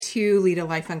to Lead a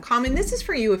Life Uncommon. This is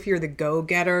for you if you're the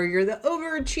go-getter, you're the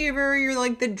overachiever, you're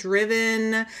like the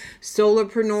driven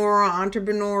solopreneur,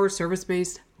 entrepreneur,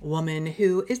 service-based woman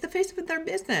who is the face of their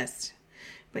business.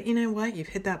 But you know what? You've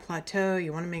hit that plateau.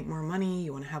 You want to make more money.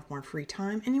 You want to have more free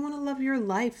time. And you want to love your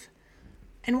life.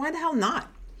 And why the hell not?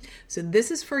 So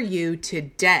this is for you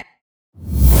today.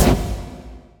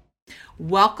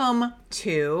 Welcome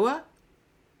to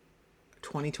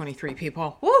 2023,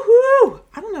 people. Woohoo!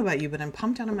 I don't know about you, but I'm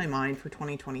pumped out of my mind for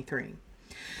 2023.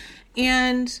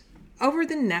 And over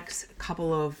the next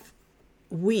couple of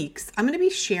weeks, I'm going to be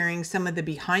sharing some of the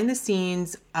behind the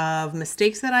scenes of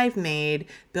mistakes that I've made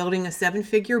building a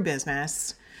 7-figure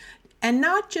business. And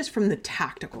not just from the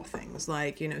tactical things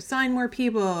like, sign more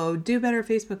people, do better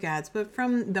Facebook ads, but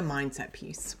from the mindset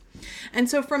piece. And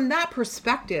so from that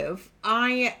perspective,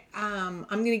 I'm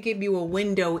going to give you a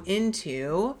window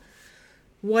into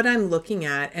what I'm looking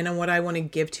at and what I want to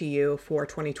give to you for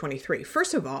 2023.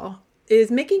 First of all, is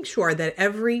making sure that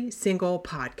every single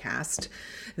podcast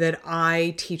that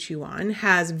I teach you on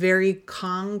has very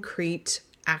concrete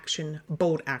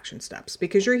bold action steps,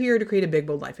 because you're here to create a big,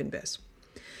 bold life in biz.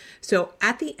 So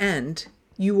at the end,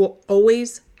 you will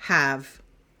always have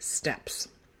steps.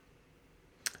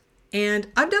 And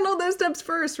I've done all those steps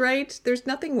first, right? There's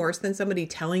nothing worse than somebody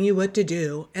telling you what to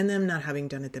do and them not having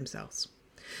done it themselves.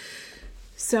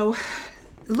 So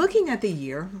looking at the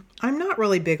year, I'm not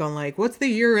really big on what's the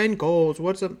year-end goals?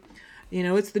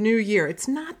 It's the new year. It's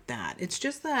not that. It's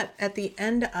just that at the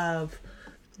end of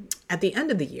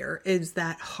the year is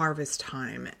that harvest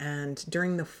time. And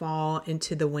during the fall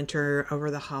into the winter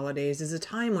over the holidays is a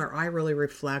time where I really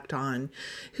reflect on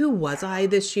who was I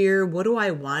this year? What do I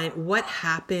want? What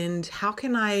happened? How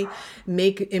can I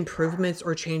make improvements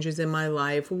or changes in my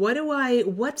life?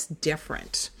 What's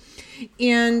different?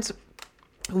 And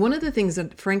one of the things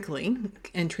that, frankly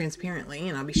and transparently,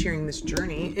 and I'll be sharing this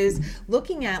journey, is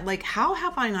looking at how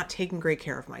have I not taken great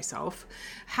care of myself?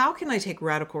 How can I take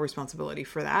radical responsibility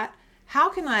for that? How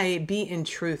can I be in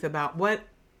truth about what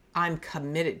I'm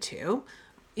committed to?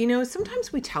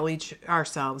 Sometimes we tell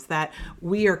ourselves that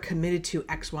we are committed to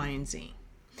X, Y, and Z.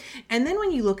 And then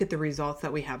when you look at the results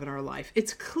that we have in our life,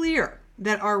 it's clear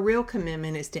that our real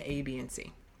commitment is to A, B, and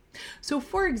C. So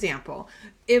for example,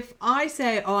 if I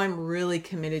say, I'm really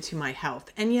committed to my health,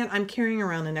 and yet I'm carrying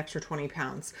around an extra 20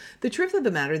 pounds, the truth of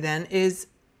the matter then is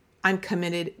I'm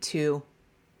committed to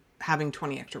having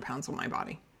 20 extra pounds on my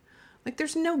body.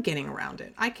 There's no getting around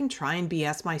it. I can try and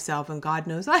BS myself, and God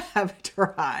knows I have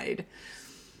tried.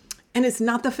 And it's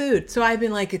not the food. So I've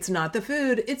been it's not the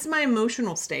food. It's my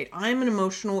emotional state. I'm an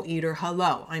emotional eater.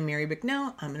 Hello, I'm Mary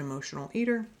Bicknell. I'm an emotional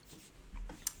eater.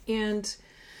 And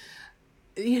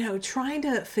trying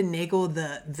to finagle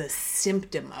the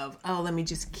symptom of, let me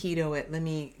just keto it. Let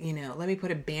me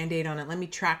put a Band-Aid on it. Let me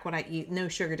track what I eat. No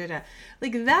sugar,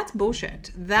 that's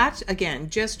bullshit. That's, again,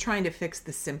 just trying to fix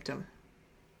the symptom.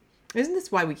 Isn't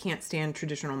this why we can't stand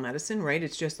traditional medicine, right?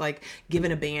 It's just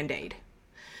giving a Band-Aid.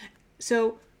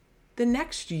 So the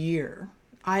next year,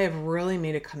 I have really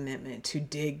made a commitment to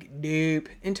dig deep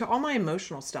into all my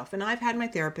emotional stuff. And I've had my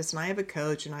therapist, and I have a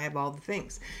coach, and I have all the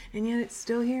things. And yet it's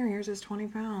still here. Here's this 20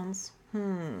 pounds.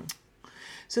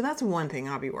 So that's one thing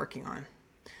I'll be working on.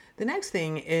 The next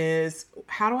thing is,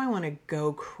 how do I want to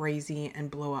go crazy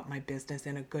and blow up my business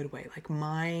in a good way?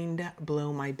 Mind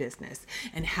blow my business.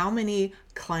 And how many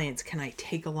clients can I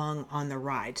take along on the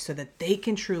ride so that they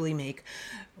can truly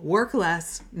work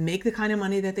less, make the kind of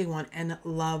money that they want, and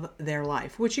love their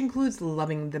life, which includes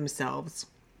loving themselves.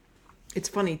 It's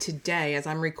funny, today, as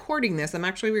I'm recording this, I'm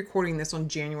actually recording this on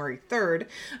January 3rd.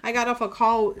 I got off a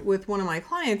call with one of my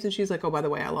clients, and she's like, by the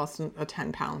way, I lost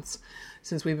 10 pounds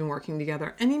since we've been working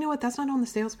together. And you know what? That's not on the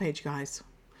sales page, guys.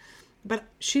 But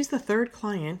she's the third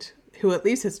client who at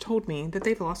least has told me that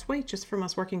they've lost weight just from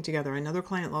us working together. Another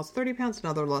client lost 30 pounds,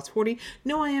 another lost 40.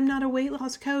 No, I am not a weight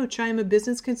loss coach. I am a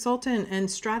business consultant and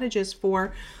strategist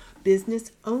for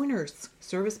business owners,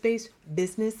 service-based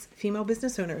business, female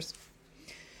business owners.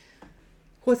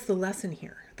 What's the lesson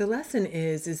here? The lesson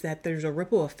is that there's a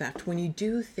ripple effect when you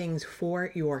do things for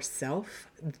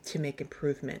yourself to make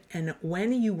improvement. And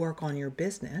when you work on your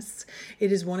business,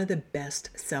 it is one of the best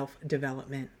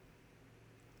self-development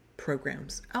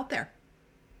programs out there.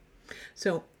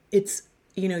 So it's,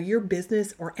 your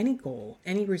business or any goal,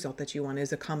 any result that you want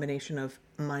is a combination of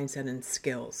mindset and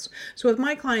skills. So with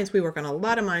my clients, we work on a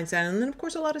lot of mindset and then, of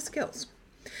course, a lot of skills.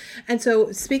 And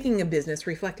so speaking of business,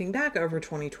 reflecting back over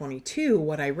 2022,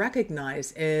 what I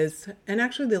recognize is, and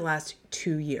actually the last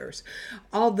 2 years,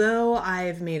 although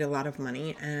I've made a lot of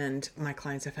money and my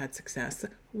clients have had success,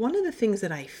 one of the things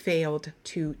that I failed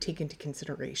to take into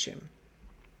consideration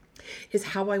is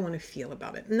how I want to feel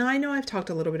about it. Now, I know I've talked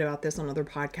a little bit about this on other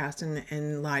podcasts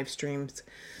and live streams.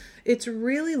 It's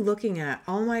really looking at,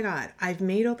 oh my God, I've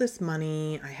made all this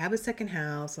money. I have a second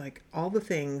house, like all the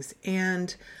things,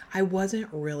 and I wasn't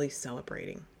really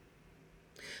celebrating.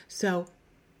 So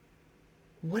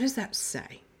what does that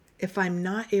say? If I'm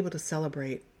not able to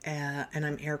celebrate, and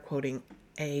I'm air quoting,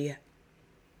 an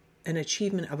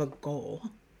achievement of a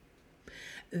goal,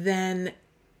 then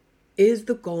is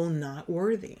the goal not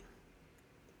worthy?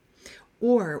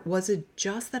 Or was it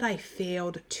just that I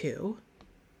failed to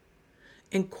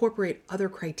incorporate other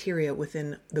criteria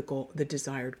within the goal, the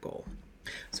desired goal?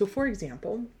 So for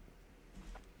example,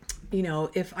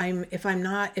 if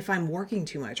I'm working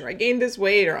too much, or I gained this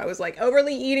weight, or I was like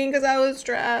overly eating because I was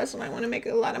stressed and I want to make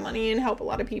a lot of money and help a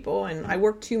lot of people, and I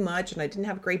worked too much and I didn't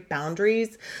have great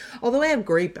boundaries, although I have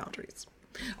great boundaries,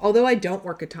 although I don't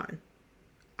work a ton,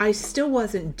 I still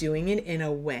wasn't doing it in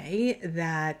a way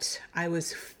that I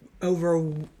was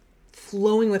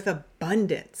overflowing with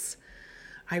abundance.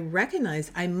 I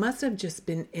recognize I must have just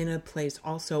been in a place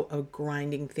also of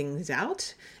grinding things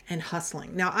out and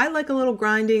hustling. Now, I like a little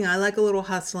grinding, I like a little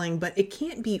hustling, but it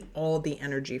can't be all the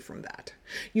energy from that.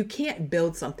 You can't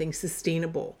build something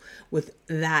sustainable with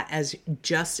that as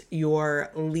just your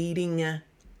leading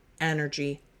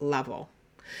energy level.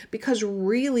 Because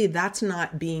really, that's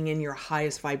not being in your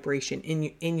highest vibration,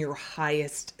 in your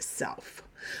highest self.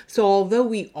 So although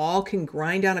we all can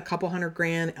grind out a couple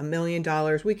 $100,000, $1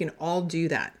 million, we can all do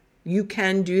that. You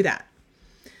can do that.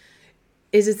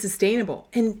 Is it sustainable?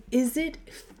 And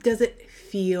does it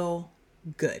feel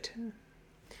good?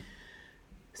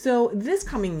 So this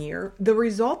coming year, the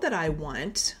result that I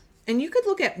want, and you could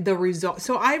look at the result.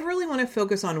 So I really want to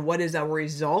focus on what is a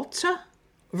result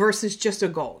versus just a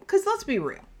goal. Because let's be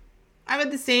real. I've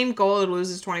had the same goal to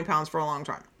lose 20 pounds for a long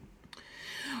time.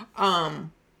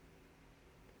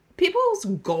 People's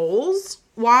goals,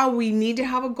 while we need to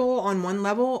have a goal on one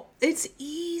level, it's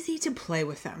easy to play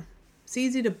with them. It's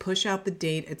easy to push out the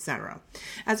date, etc.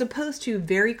 As opposed to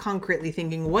very concretely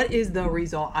thinking, what is the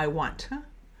result I want?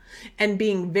 And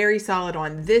being very solid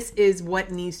on this is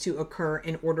what needs to occur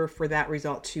in order for that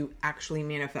result to actually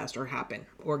manifest or happen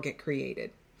or get created.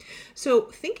 So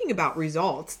thinking about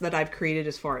results that I've created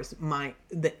as far as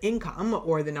the income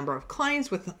or the number of clients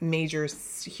with major,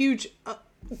 huge,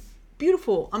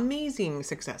 beautiful, amazing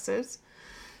successes.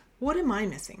 What am I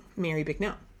missing? Mary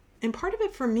Bicknell. And part of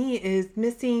it for me is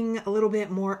missing a little bit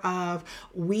more of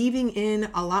weaving in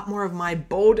a lot more of my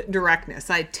bold directness.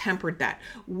 I tempered that.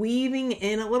 Weaving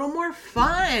in a little more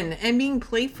fun and being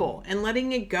playful and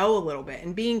letting it go a little bit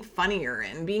and being funnier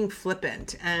and being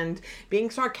flippant and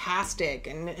being sarcastic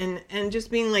and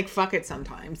just being like, fuck it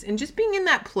sometimes. And just being in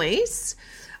that place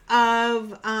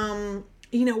of,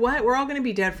 you know what? We're all going to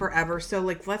be dead forever. So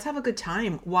let's have a good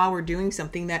time while we're doing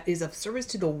something that is of service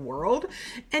to the world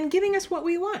and giving us what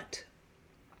we want.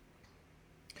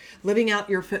 Living out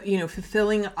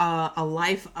fulfilling a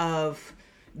life of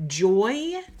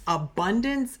joy,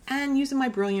 abundance, and using my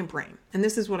brilliant brain. And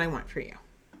this is what I want for you.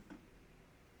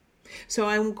 So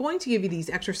I'm going to give you these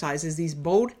exercises, these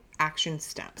bold action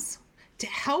steps to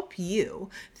help you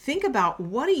think about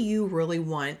what do you really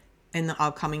want in the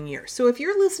upcoming year. So if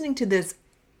you're listening to this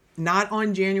not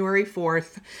on January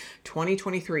 4th,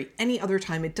 2023, any other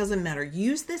time, it doesn't matter.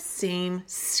 Use this same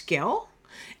skill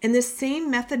and this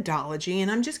same methodology. And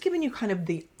I'm just giving you kind of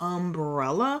the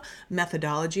umbrella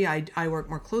methodology. I work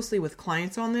more closely with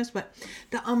clients on this, but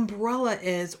the umbrella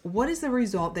is what is the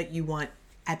result that you want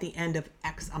at the end of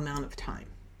X amount of time.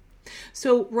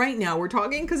 So right now we're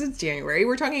talking, because it's January,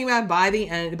 we're talking about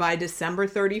by December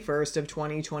 31st of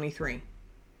 2023.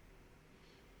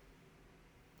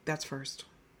 That's first.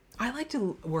 I like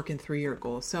to work in 3-year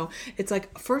goals. So it's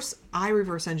like, first I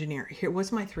reverse engineer. Here,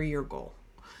 what's my 3-year goal?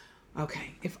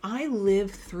 Okay. If I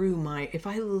live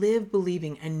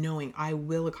believing and knowing I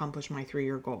will accomplish my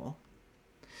 3-year goal,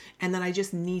 and that I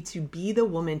just need to be the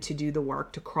woman to do the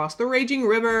work, to cross the raging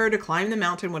river, to climb the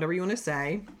mountain, whatever you want to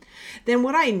say, then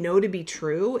what I know to be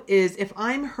true is if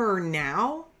I'm her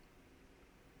now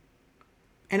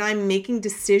and I'm making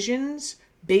decisions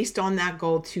based on that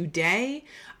goal today,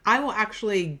 I will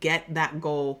actually get that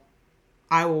goal.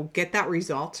 I will get that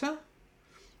result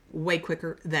way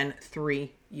quicker than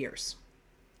 3 years.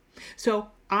 So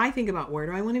I think about, where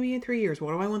do I want to be in 3 years?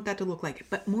 What do I want that to look like?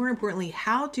 But more importantly,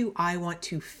 how do I want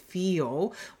to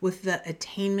feel with the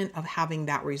attainment of having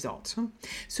that result?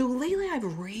 So lately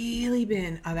I've really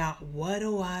been about, what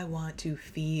do I want to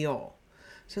feel?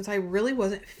 Since I really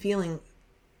wasn't feeling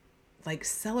like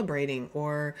celebrating,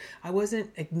 or I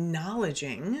wasn't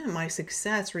acknowledging my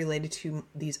success related to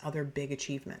these other big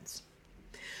achievements.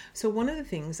 So one of the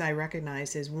things I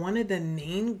recognize is one of the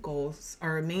main goals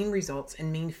or main results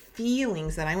and main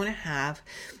feelings that I want to have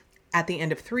at the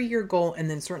end of 3-year goal, and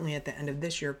then certainly at the end of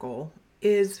this year goal,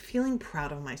 is feeling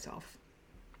proud of myself.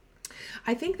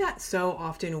 I think that so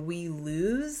often we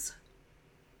lose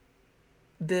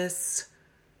this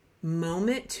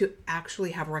moment to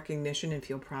actually have recognition and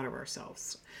feel proud of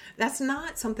ourselves. That's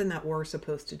not something that we're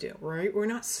supposed to do, right? We're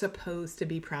not supposed to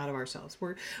be proud of ourselves.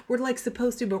 We're like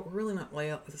supposed to, but we're really not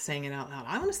saying it out loud.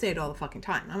 I want to say it all the fucking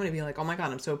time. I'm going to be like, oh my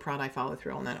God, I'm so proud I followed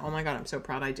through on that. Oh my God, I'm so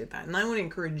proud I did that. And I want to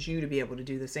encourage you to be able to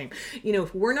do the same. You know,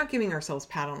 if we're not giving ourselves a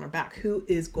pat on our back, who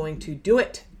is going to do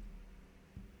it?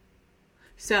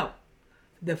 So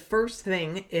the first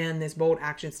thing in this bold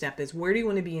action step is, where do you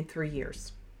want to be in 3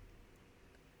 years?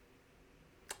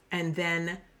 And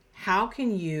then how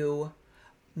can you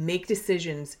make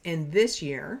decisions in this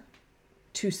year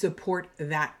to support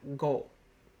that goal,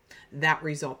 that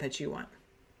result that you want?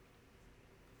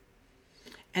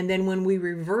 And then when we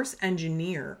reverse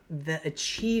engineer the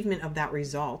achievement of that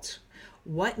result,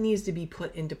 what needs to be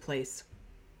put into place?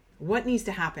 What needs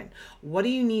to happen? What do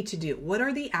you need to do? What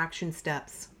are the action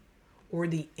steps or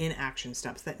the inaction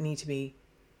steps that need to be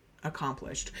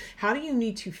accomplished? How do you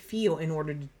need to feel in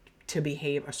order to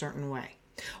behave a certain way?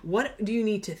 What do you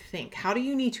need to think? How do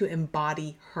you need to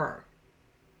embody her?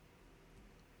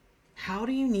 How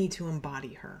do you need to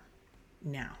embody her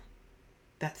now?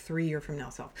 That 3 year from now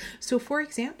self. So for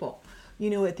example, you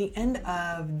know, at the end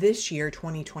of this year,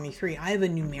 2023, I have a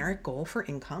numeric goal for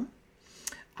income.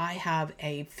 I have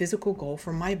a physical goal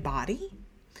for my body.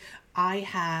 I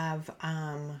have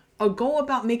a goal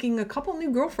about making a couple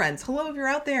new girlfriends. Hello, if you're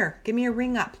out there, give me a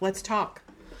ring up. Let's talk.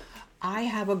 I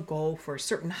have a goal for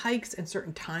certain hikes and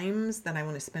certain times that I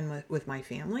want to spend with my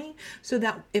family, so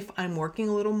that if I'm working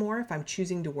a little more, if I'm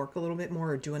choosing to work a little bit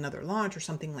more or do another launch or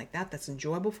something like that that's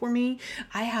enjoyable for me,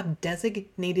 I have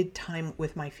designated time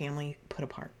with my family put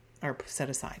apart or set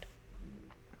aside.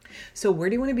 So where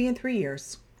do you want to be in 3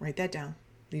 years? Write that down.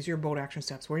 These are your bold action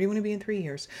steps. Where do you want to be in 3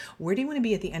 years? Where do you want to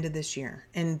be at the end of this year?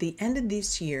 And the end of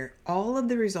this year, all of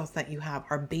the results that you have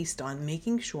are based on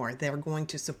making sure they're going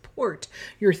to support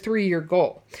your 3-year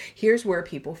goal. Here's where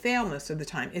people fail most of the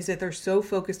time, is that they're so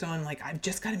focused on, like, I've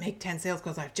just got to make 10 sales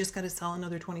calls. I've just got to sell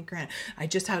another 20 grand. I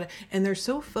just have to, and they're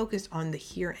so focused on the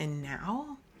here and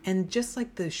now and just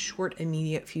like the short,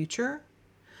 immediate future,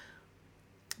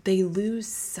 they lose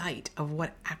sight of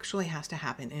what actually has to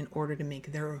happen in order to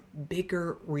make their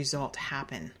bigger result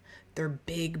happen, their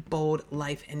big, bold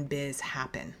life and biz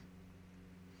happen.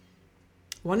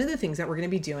 One of the things that we're going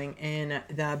to be doing in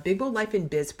the Big Bold Life and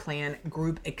Biz Plan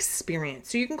group experience.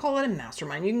 So you can call it a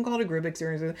mastermind. You can call it a group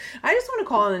experience. I just want to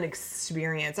call it an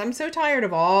experience. I'm so tired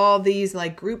of all these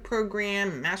like group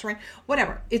program, mastermind,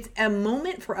 whatever. It's a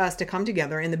moment for us to come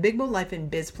together in the Big Bold Life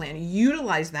and Biz Plan.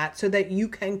 Utilize that so that you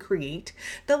can create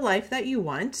the life that you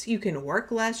want. You can work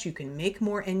less, you can make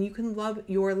more, and you can love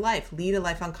your life. Lead a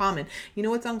life uncommon. You know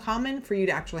what's uncommon? For you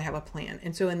to actually have a plan.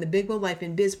 And so in the Big Bold Life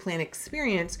and Biz Plan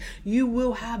experience, you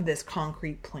will have this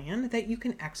concrete plan that you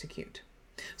can execute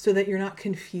so that you're not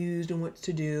confused on what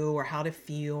to do or how to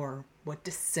feel or what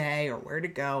to say or where to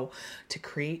go to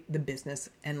create the business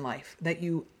and life that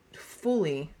you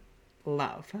fully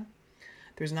love.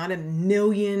 There's not a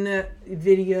million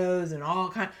videos and all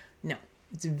kind. No,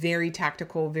 it's very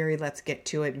tactical, very let's get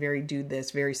to it, very do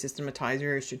this, very systematized,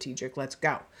 very strategic. Let's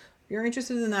go. If you're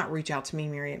interested in that, reach out to me,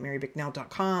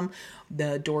 Mary@marybicknell.com.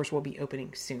 The doors will be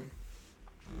opening soon.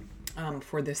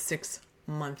 For this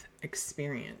 6-month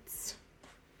experience.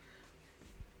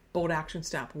 Bold action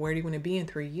step. Where do you want to be in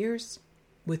 3 years?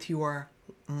 With your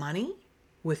money,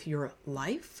 with your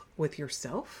life, with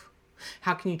yourself?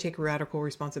 How can you take radical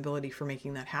responsibility for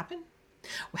making that happen?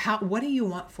 What do you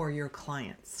want for your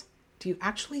clients? Do you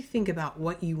actually think about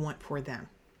what you want for them?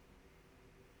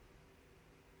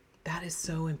 That is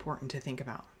so important to think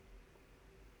about.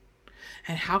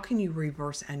 And how can you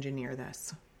reverse engineer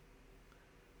this?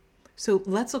 So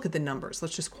let's look at the numbers.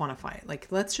 Let's just quantify it. Like,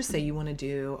 let's just say you want to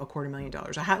do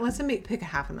 $250,000. Let's pick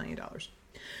 $500,000.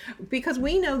 Because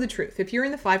we know the truth. If you're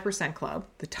in the 5% club,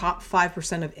 the top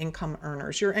 5% of income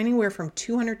earners, you're anywhere from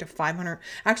 $200,000 to $500,000,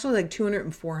 actually like $200,000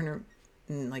 and $400,000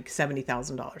 and like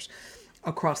 $70,000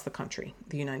 across the country,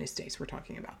 the United States we're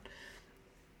talking about.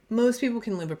 Most people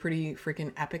can live a pretty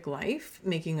freaking epic life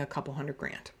making a couple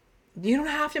 $100,000. You don't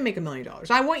have to make $1 million.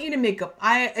 I want you to make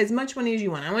as much money as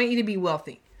you want. I want you to be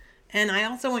wealthy. And I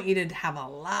also want you to have a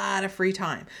lot of free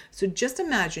time. So just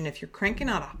imagine if you're cranking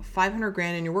out $500,000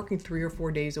 and you're working 3 or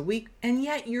 4 days a week, and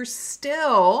yet you're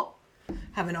still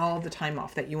having all the time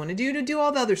off that you want to do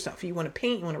all the other stuff. You want to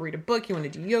paint, you want to read a book, you want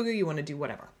to do yoga, you want to do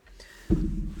whatever.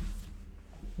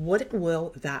 What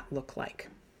will that look like?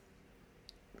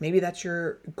 Maybe that's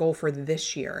your goal for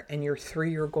this year, and your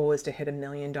 3-year goal is to hit $1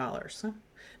 million.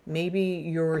 Maybe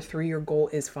your 3-year goal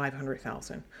is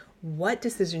 500,000. What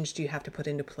decisions do you have to put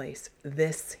into place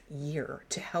this year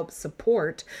to help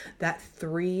support that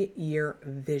 3-year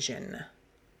vision?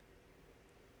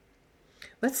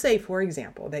 Let's say, for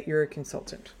example, that you're a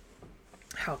consultant.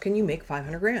 How can you make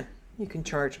 500 grand? You can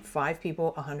charge 5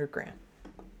 people 100 grand.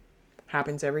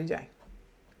 Happens every day.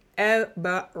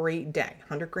 Every day.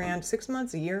 100 grand, 6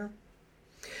 months, a year.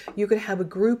 You could have a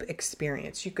group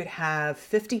experience. You could have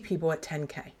 50 people at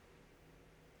 10K.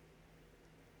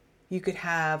 You could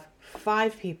have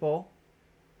 5 people.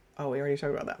 Oh, we already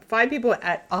talked about that. 5 people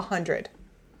at 100.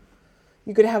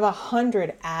 You could have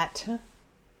 100 at,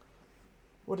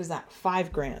 what is that?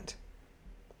 5 grand.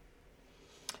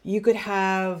 You could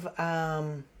have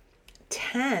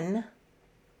 10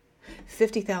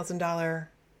 $50,000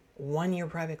 1-year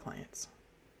private clients.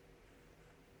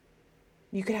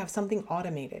 You could have something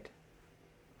automated.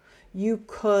 You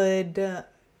could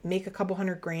make a couple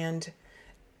 $100 grand,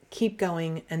 keep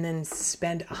going, and then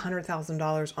spend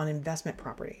 $100,000 on investment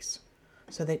properties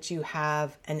so that you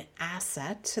have an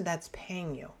asset that's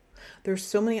paying you. There's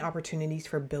so many opportunities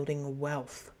for building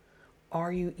wealth.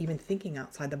 Are you even thinking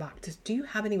outside the box? Do you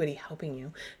have anybody helping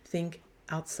you think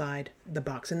outside the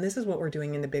box? And this is what we're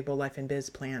doing in the Big Bold Life and Biz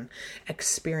Plan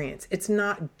experience. It's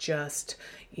not just,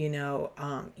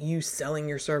 you selling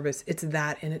your service. It's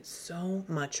that, and it's so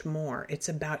much more. It's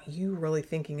about you really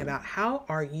thinking about how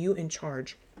are you in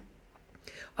charge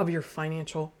of your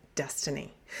financial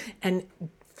destiny. And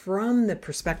from the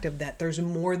perspective that there's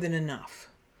more than enough,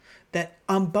 that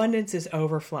abundance is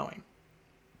overflowing.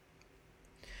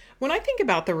 When I think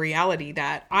about the reality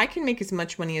that I can make as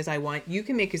much money as I want, you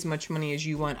can make as much money as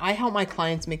you want. I help my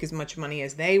clients make as much money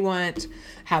as they want,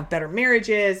 have better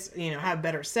marriages, have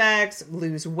better sex,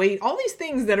 lose weight, all these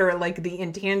things that are like the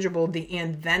intangible, the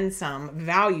and then some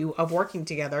value of working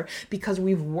together, because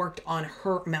we've worked on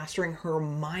her mastering her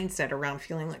mindset around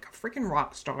feeling like a freaking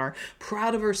rock star,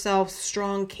 proud of herself,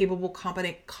 strong, capable,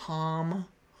 competent, calm.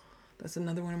 That's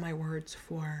another one of my words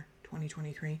for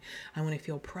 2023. I want to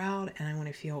feel proud, and I want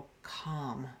to feel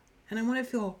calm, and I want to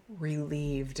feel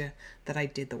relieved that I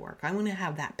did the work. I want to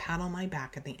have that pat on my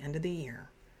back at the end of the year.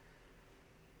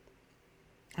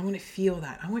 I want to feel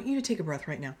that. I want you to take a breath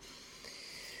right now.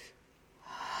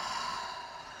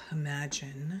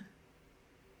 Imagine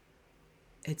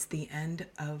it's the end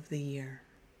of the year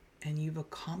and you've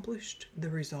accomplished the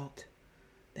result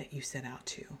that you set out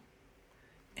to,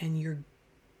 and you're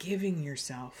giving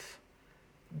yourself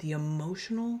the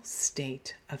emotional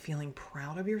state of feeling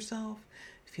proud of yourself,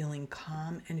 feeling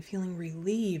calm, and feeling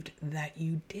relieved that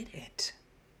you did it.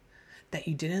 That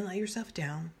you didn't let yourself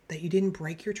down, that you didn't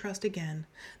break your trust again,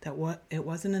 that it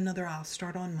wasn't another I'll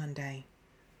start on Monday.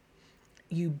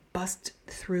 You bust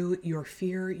through your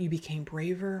fear, you became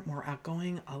braver, more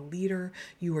outgoing, a leader,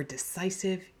 you were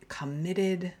decisive,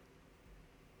 committed.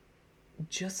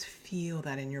 Just feel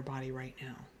that in your body right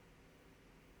now.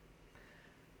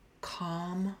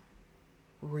 Calm,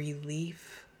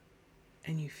 relief,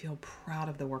 and you feel proud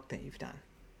of the work that you've done.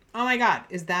 Oh my God,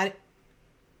 is that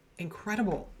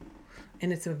incredible?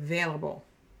 And it's available.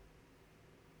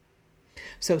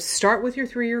 So start with your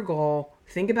 3-year goal.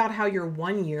 Think about how your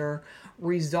 1 year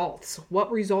results.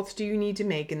 What results do you need to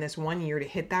make in this 1 year to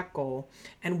hit that goal?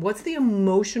 And what's the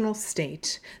emotional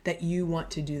state that you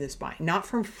want to do this by? Not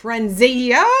from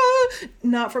frenzy,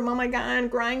 not from, oh my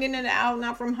God, grinding it out,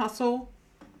 not from hustle.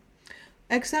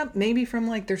 Except maybe from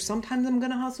there's sometimes I'm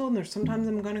going to hustle and there's sometimes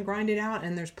I'm going to grind it out,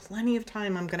 and there's plenty of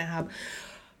time I'm going to have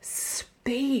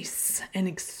space and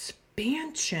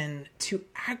expansion to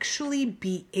actually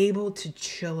be able to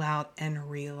chill out and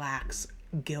relax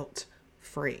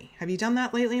guilt-free. Have you done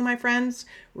that lately, my friends?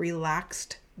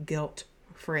 Relaxed,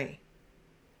 guilt-free.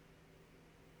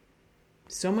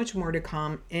 So much more to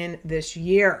come in this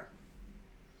year.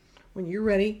 When you're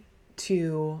ready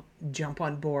to jump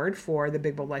on board for the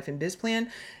Big Bold Life and Biz Plan,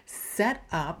 set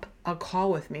up a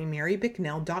call with me,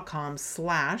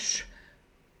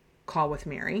 marybicknell.com/call with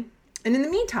Mary. And in the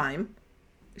meantime,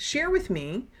 share with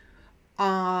me,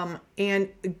 and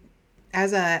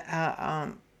as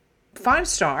a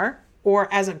 5-star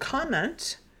or as a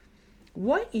comment,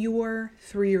 what your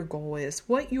 3-year goal is,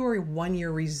 what your 1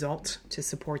 year result to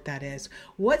support that is.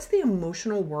 What's the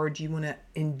emotional word you want to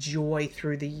enjoy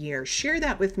through the year? Share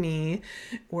that with me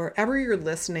wherever you're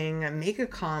listening. Make a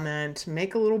comment,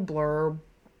 make a little blurb,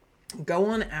 go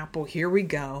on Apple, here we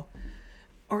go,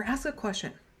 or ask a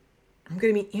question. I'm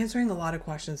going to be answering a lot of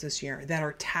questions this year that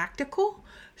are tactical,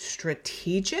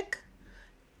 strategic,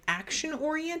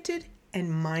 action-oriented,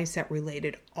 and mindset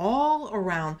related, all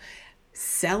around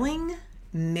selling,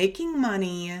 making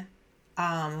money,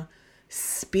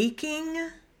 speaking.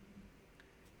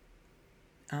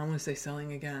 I want to say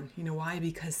selling again. You know why?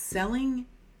 Because selling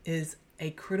is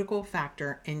a critical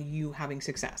factor in you having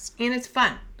success, and it's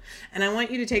fun. And I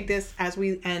want you to take this as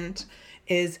we end,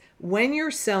 is when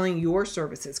you're selling your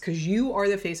services, because you are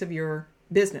the face of your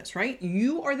business, right?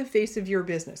 You are the face of your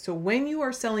business. So when you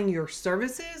are selling your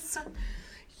services,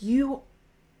 you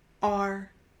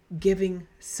are giving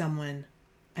someone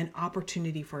an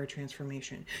opportunity for a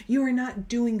transformation. You are not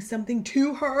doing something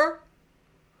to her.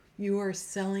 You are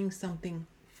selling something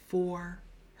for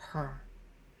her.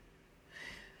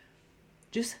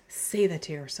 Just say that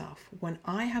to yourself. When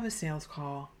I have a sales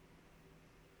call,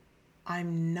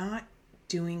 I'm not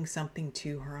doing something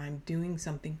to her. I'm doing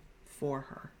something for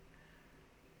her.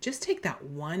 Just take that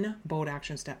one bold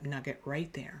action step nugget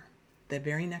right there. The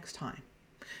very next time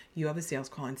you have a sales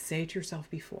call, and say it to yourself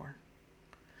before,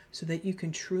 so that you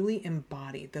can truly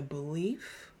embody the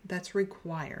belief that's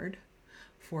required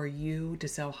for you to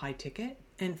sell high ticket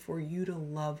and for you to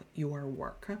love your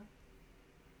work.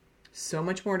 So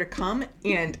much more to come,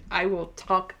 and I will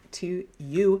talk to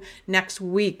you next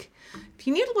week. If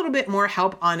you need a little bit more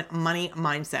help on money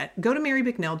mindset, go to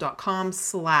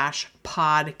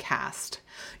marybicknell.com/podcast.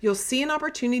 You'll see an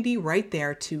opportunity right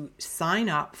there to sign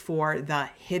up for the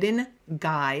hidden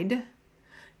guide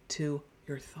to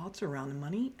your thoughts around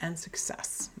money and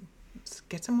success. Let's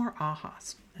get some more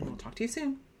ahas, and we'll talk to you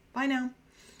soon. Bye now.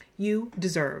 You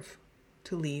deserve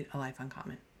to lead a life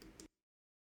uncommon.